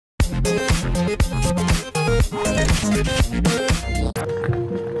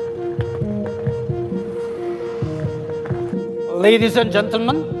Ladies and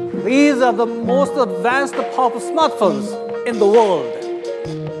gentlemen, these are the most advanced powerful smartphones in the world.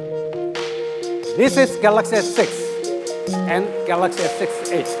 This is Galaxy S6 and Galaxy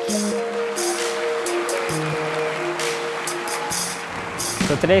S6 Edge.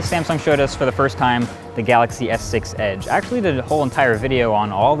 So today Samsung showed us for the first time the Galaxy S6 Edge. I actually did a whole entire video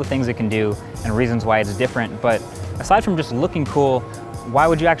on all the things it can do and reasons why it's different, but aside from just looking cool, why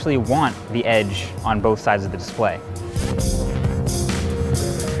would you actually want the Edge on both sides of the display?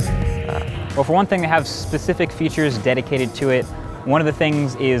 Well, for one thing, they have specific features dedicated to it. One of the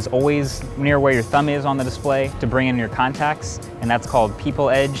things is always near where your thumb is on the display to bring in your contacts, and that's called People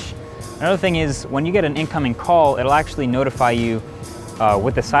Edge. Another thing is when you get an incoming call, it'll actually notify you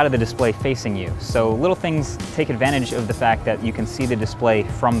with the side of the display facing you. So little things take advantage of the fact that you can see the display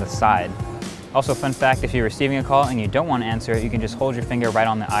from the side. Also, fun fact, if you're receiving a call and you don't want to answer it, you can just hold your finger right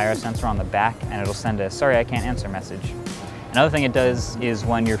on the IR sensor on the back and it'll send a "sorry, I can't answer" message. Another thing it does is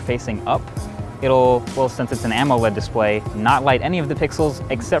when you're facing up, it'll, well, since it's an AMOLED display, not light any of the pixels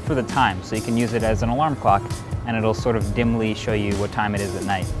except for the time. So you can use it as an alarm clock and it'll sort of dimly show you what time it is at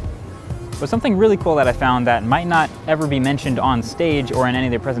night. But something really cool that I found that might not ever be mentioned on stage or in any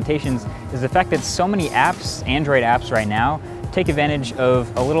of their presentations is the fact that so many apps, Android apps right now, take advantage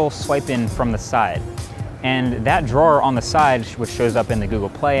of a little swipe in from the side. And that drawer on the side, which shows up in the Google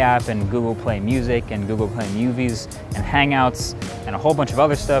Play app and Google Play Music and Google Play Movies and Hangouts and a whole bunch of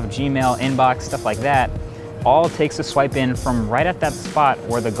other stuff, Gmail, Inbox, stuff like that, all takes a swipe in from right at that spot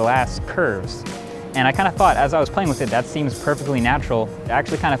where the glass curves. And I kind of thought, as I was playing with it, that seems perfectly natural. I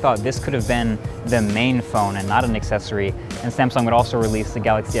actually kind of thought this could have been the main phone and not an accessory, and Samsung would also release the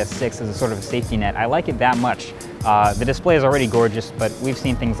Galaxy S6 as a sort of a safety net. I like it that much. The display is already gorgeous, but we've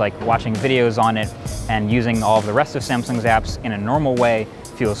seen things like watching videos on it and using all of the rest of Samsung's apps in a normal way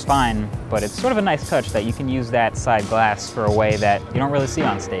feels fine, but it's sort of a nice touch that you can use that side glass for a way that you don't really see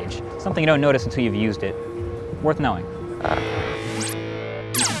on stage. Something you don't notice until you've used it. Worth knowing.